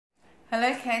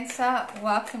Hello Cancer,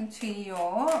 welcome to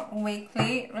your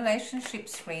weekly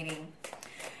relationships reading.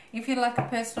 If you'd like a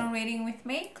personal reading with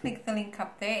me, click the link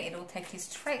up there. It'll take you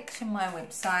straight to my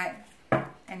website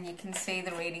and you can see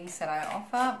the readings that I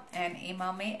offer, and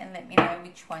email me and let me know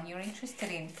which one you're interested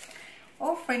in.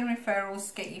 All friend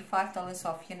referrals get you $5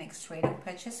 off your next reading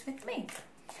purchase with me.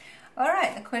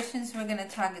 Alright, the questions we're going to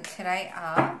target today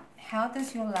are: how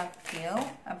does your love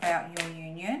feel about your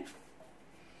union?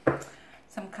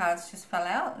 Some cards just fell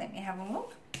out. Let me have a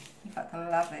look. You've got the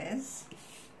lovers.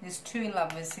 There's two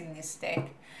lovers in this deck.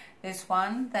 There's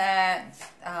one that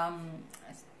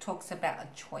talks about a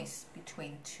choice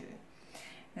between two.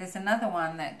 There's another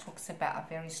one that talks about a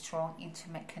very strong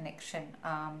intimate connection,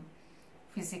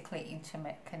 physically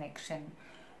intimate connection,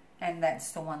 and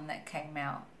that's the one that came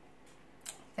out.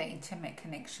 The intimate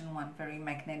connection one, very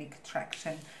magnetic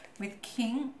attraction with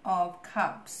King of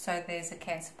Cups. So there's a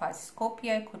Cancer, Pisces,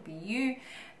 Scorpio, could be you,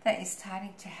 that is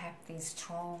starting to have these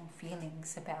strong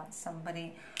feelings about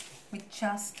somebody with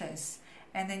Justice.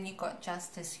 And then you got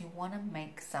Justice, you want to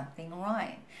make something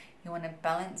right. You want to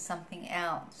balance something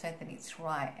out so that it's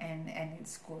right and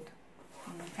it's good.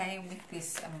 Okay, with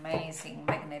this amazing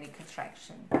magnetic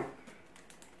attraction.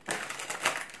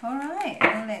 Alright,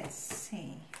 let's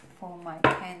see for my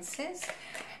Cancers.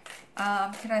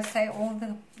 Did I say all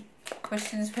the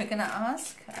questions we're going to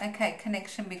ask? Okay,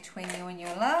 connection between you and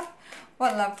your love.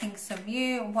 What love thinks of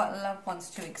you? What love wants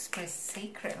to express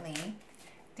secretly,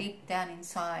 deep down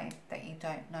inside, that you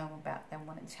don't know about them,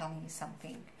 want to tell you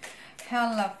something.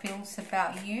 How love feels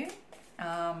about you,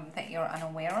 that you're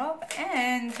unaware of.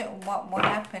 And what will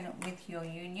happen with your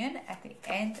union at the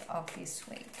end of this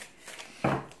week.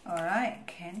 Alright,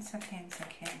 Cancer, Cancer,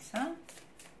 Cancer.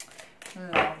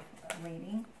 Love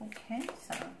reading for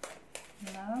Cancer.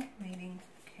 Love reading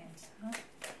for Cancer.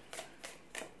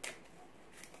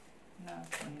 Love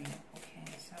reading for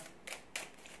Cancer.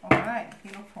 Alright,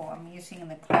 beautiful. I'm using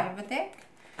the Clover deck.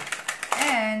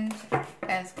 And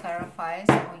as clarifiers,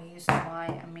 I'll use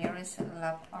my Amira's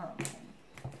Love Oracle.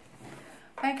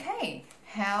 Okay,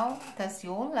 how does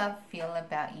your love feel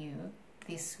about you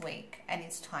this week? And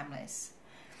it's timeless.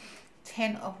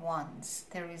 10 of Wands.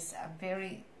 There is a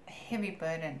very heavy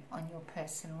burden on your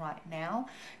person right now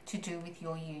to do with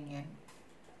your union.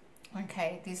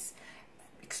 Okay, this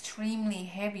extremely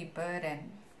heavy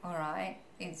burden, alright,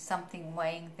 is something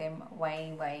weighing them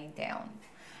way down,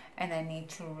 and they need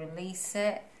to release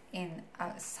it in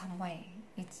some way.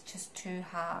 It's just too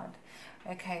hard.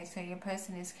 Okay, so your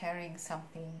person is carrying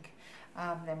something.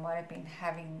 They might have been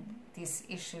having this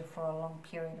issue for a long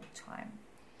period of time.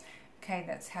 Okay,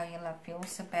 that's how your love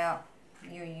feels about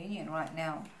your union right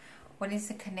now. What is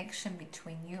the connection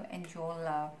between you and your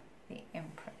love? The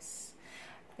Empress.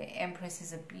 The Empress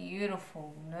is a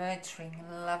beautiful, nurturing,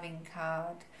 loving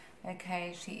card.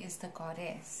 Okay, she is the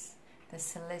goddess, the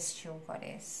celestial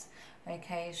goddess.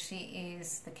 Okay, she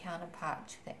is the counterpart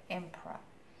to the Emperor,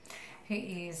 who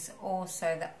is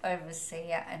also the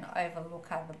overseer and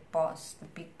overlooker, the boss, the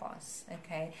big boss.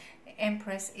 Okay, the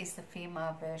Empress is the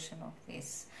female version of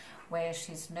this, where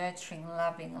she's nurturing,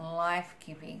 loving,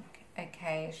 life-giving.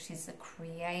 Okay, she's the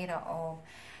creator of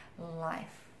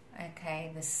life.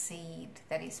 Okay, the seed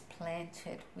that is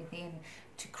planted within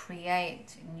to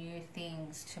create new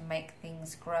things, to make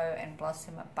things grow and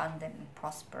blossom abundant and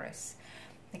prosperous.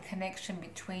 The connection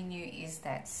between you is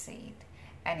that seed,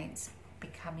 and it's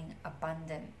becoming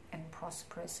abundant and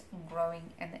prosperous and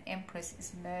growing, and the Empress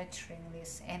is nurturing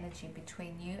this energy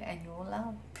between you and your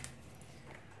love.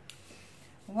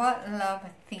 What love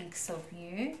thinks of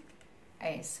you?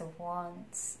 Ace of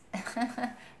Wands.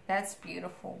 That's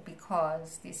beautiful,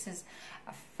 because this is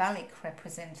a phallic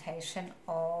representation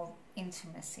of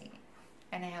intimacy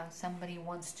and how somebody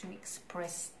wants to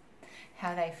express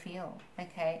how they feel,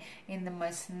 okay, in the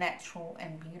most natural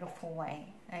and beautiful way,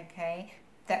 okay,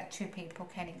 that two people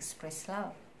can express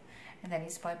love, and that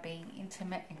is by being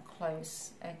intimate and close.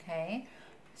 Okay,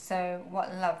 so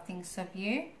what love thinks of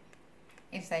you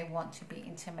is they want to be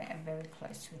intimate and very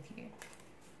close with you.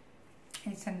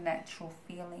 It's a natural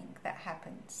feeling that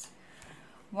happens.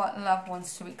 What love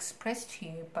wants to express to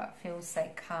you but feels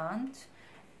they can't?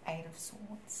 Eight of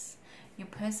Swords. Your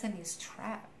person is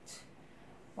trapped.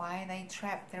 Why are they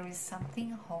trapped? There is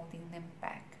something holding them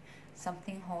back,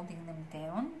 something holding them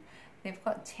down. They've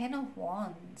got 10 of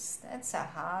Wands. That's a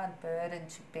hard burden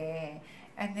to bear.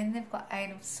 And then they've got 8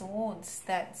 of Swords.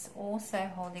 That's also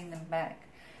holding them back.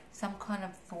 Some kind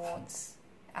of thoughts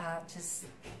are just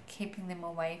keeping them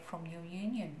away from your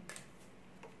union.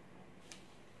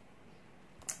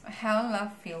 How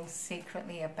love feels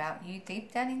secretly about you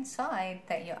deep down inside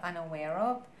that you're unaware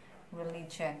of.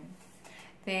 Religion.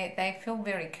 They feel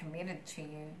very committed to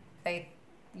you.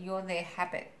 You're their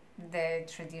habit, their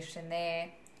tradition. They're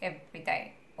every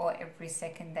day or every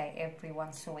second day, every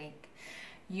once a week.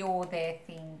 You're their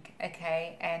thing,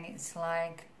 okay? And it's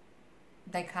like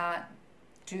they can't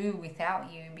do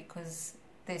without you because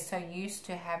they're so used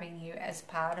to having you as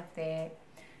part of their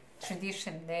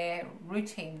tradition, their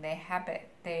routine, their habit.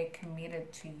 They're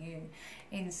committed to you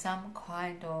in some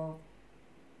kind of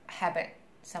habit,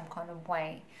 some kind of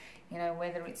way, you know,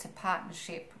 whether it's a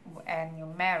partnership and you're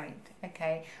married,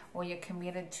 okay, or you're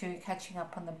committed to catching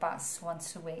up on the bus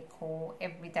once a week or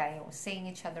every day, or seeing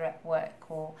each other at work,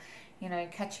 or, you know,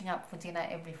 catching up for dinner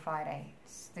every Friday.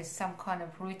 There's some kind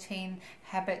of routine,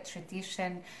 habit,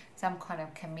 tradition, some kind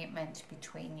of commitment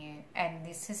between you, and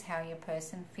this is how your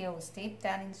person feels deep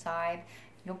down inside.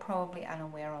 You're probably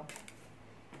unaware of.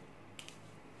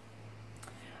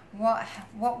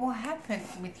 What will happen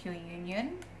with your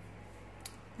union?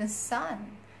 The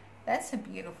Sun. That's a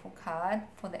beautiful card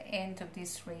for the end of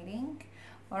this reading.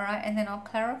 Alright, and then I'll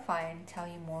clarify and tell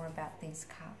you more about these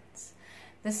cards.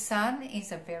 The Sun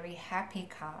is a very happy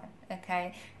card,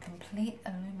 okay? Complete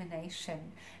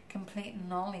illumination, complete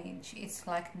knowledge. It's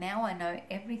like, now I know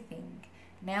everything.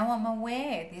 Now I'm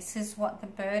aware. This is what the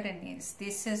burden is.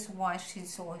 This is why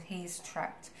she's or he's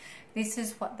trapped. This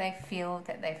is what they feel,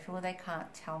 that they feel they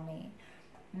can't tell me.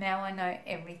 Now I know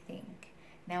everything.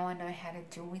 Now I know how to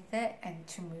deal with it and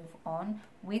to move on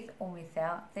with or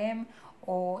without them,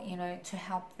 or, you know, to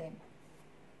help them.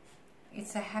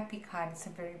 It's a happy card. It's a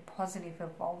very positive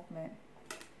involvement.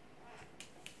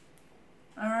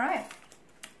 Alright,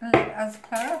 let us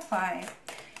clarify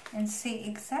and see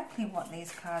exactly what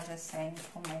these cards are saying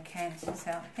for my Cancers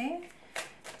out there,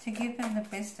 to give them the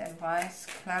best advice,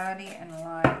 clarity and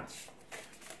light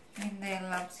in their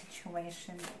love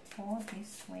situation for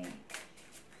this week.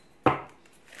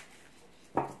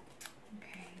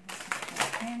 Okay, this is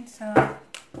for Cancer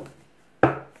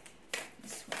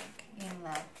this week in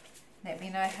love. Let me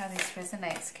know how this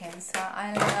resonates, Cancer.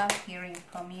 I love hearing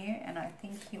from you, and I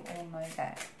think you all know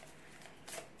that.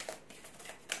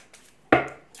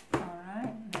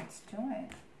 Alright, let's do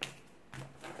it.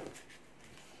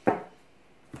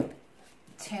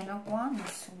 10 of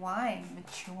Wands. Why?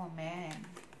 Mature man.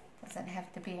 Doesn't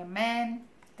have to be a man,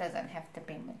 doesn't have to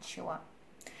be mature.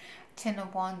 10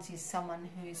 of Wands is someone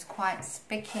who's quite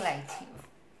speculative.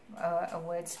 A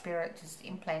word Spirit just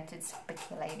implanted,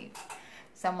 speculative.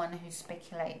 Someone who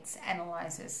speculates,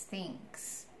 analyzes,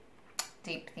 thinks.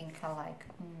 Deep thinker, like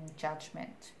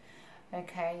judgment.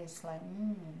 Okay, it's like,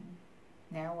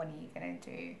 now what are you going to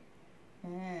do?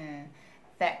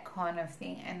 That kind of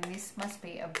thing. And this must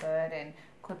be a burden.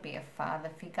 Could be a father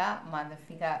figure, mother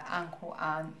figure, uncle,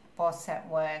 aunt, boss at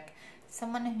work.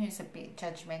 Someone who's a bit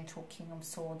judgmental, King of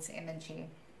Swords energy.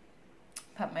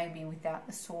 But maybe without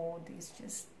the sword, is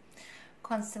just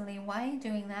constantly, why are you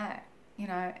doing that? You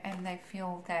know, and they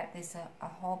feel that there's a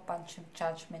whole bunch of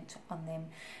judgment on them,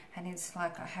 and it's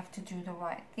like, I have to do the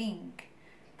right thing,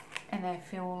 and they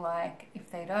feel like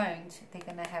if they don't, they're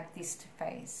going to have this to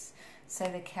face. So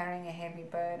they're carrying a heavy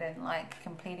burden, like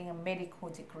completing a medical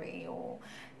degree, or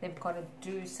they've got to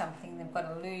do something, they've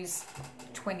got to lose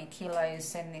 20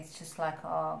 kilos, and it's just like,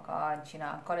 oh God, you know,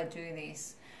 I've got to do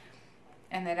this.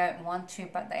 And they don't want to,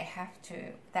 but they have to.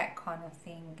 That kind of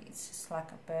thing. It's just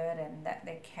like a burden that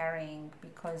they're carrying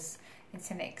because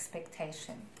it's an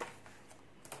expectation.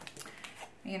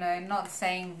 You know, not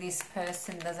saying this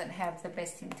person doesn't have the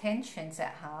best intentions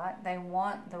at heart. They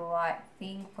want the right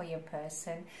thing for your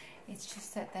person. It's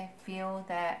just that they feel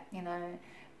that, you know,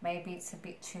 maybe it's a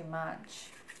bit too much.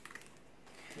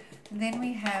 Then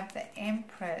we have the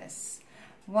Empress.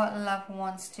 What love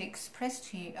wants to express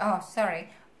to you. Oh,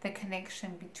 sorry. The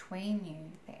connection between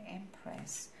you, the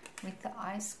Empress, with the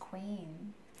Ice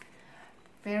Queen.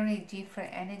 Very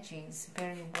different energies,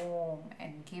 very warm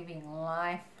and giving,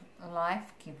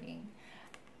 life-giving.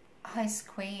 Ice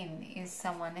Queen is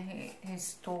someone who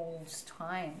stalls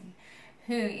time,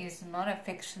 who is not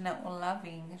affectionate or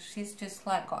loving. She's just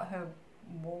like got her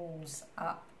walls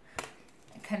up.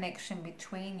 A connection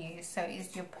between you. So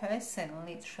is your person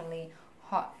literally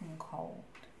hot and cold?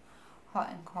 Hot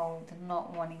and cold,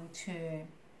 not wanting to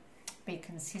be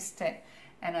consistent.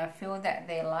 And I feel that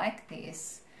they're like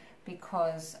this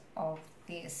because of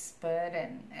this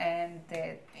burden and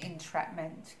their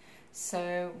entrapment.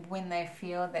 So when they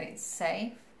feel that it's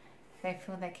safe, they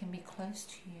feel they can be close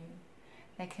to you.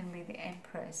 They can be the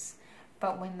Empress.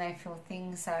 But when they feel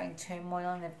things are in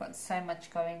turmoil and they've got so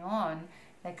much going on,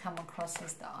 they come across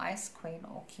as the Ice Queen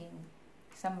or King.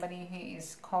 Somebody who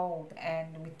is cold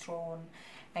and withdrawn,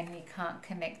 and you can't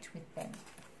connect with them.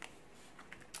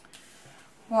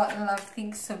 What love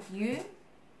thinks of you.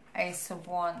 Ace of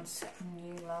Wands,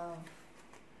 new love.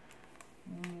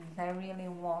 They really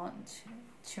want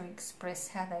to express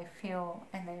how they feel,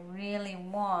 and they really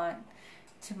want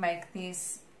to make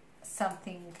this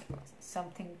something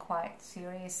quite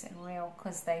serious and real,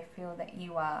 because they feel that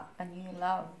you are a new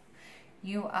love.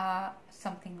 You are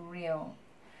something real.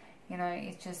 You know,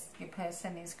 it's just your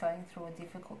person is going through a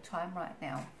difficult time right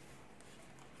now.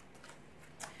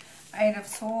 Eight of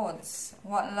Swords.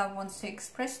 What love wants to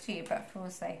express to you but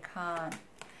feels they can't.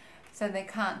 So they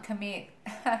can't commit.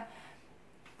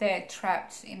 They're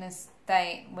trapped in a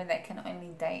state where they can only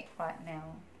date right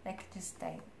now. They can just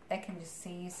date. They can just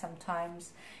see you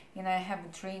sometimes, you know, have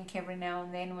a drink every now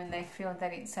and then when they feel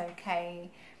that it's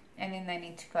okay, and then they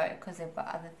need to go because they've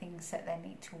got other things that they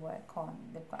need to work on.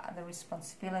 They've got other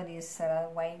responsibilities that are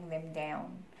weighing them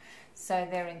down. So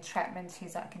their entrapment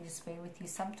is, I can just be with you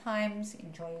sometimes,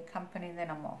 enjoy your company,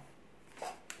 then I'm off.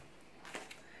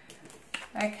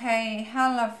 Okay,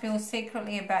 how love feels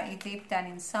secretly about you deep down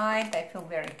inside. They feel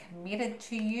very committed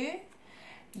to you.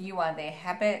 You are their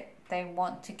habit. They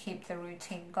want to keep the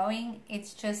routine going.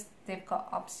 It's just they've got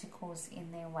obstacles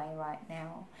in their way right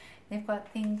now. They've got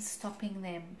things stopping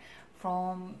them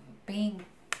from being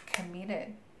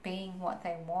committed, being what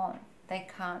they want. They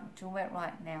can't do it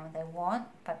right now. They want,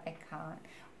 but they can't.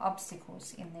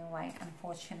 Obstacles in their way,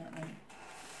 unfortunately.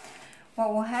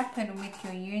 What will happen with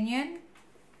your union?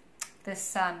 The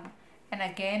Sun. And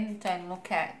again, don't look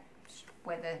at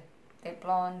whether they're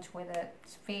blonde, whether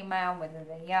it's female, whether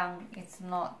they're young. It's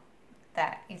not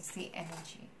that. It's the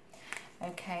energy.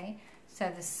 Okay?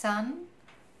 So the Sun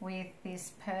with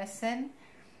this person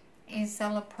is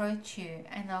they'll approach you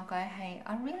and they'll go, hey,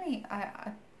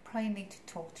 I probably need to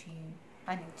talk to you.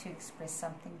 I need to express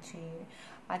something to you.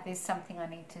 There's something I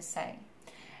need to say.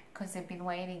 Because they've been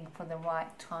waiting for the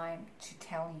right time to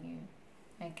tell you.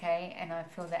 Okay? And I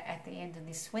feel that at the end of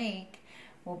this week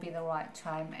will be the right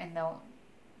time, and they'll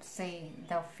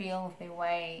feel their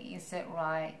way. Is it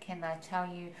right? Can I tell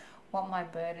you what my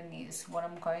burden is, what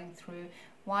I'm going through,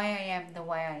 why I am the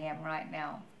way I am right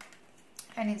now?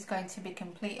 And it's going to be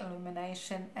complete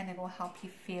illumination, and it will help you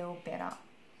feel better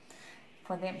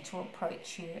for them to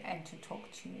approach you and to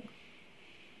talk to you.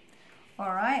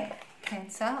 Alright,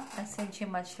 Cancer, I send you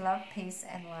much love, peace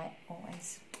and light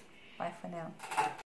always. Bye for now.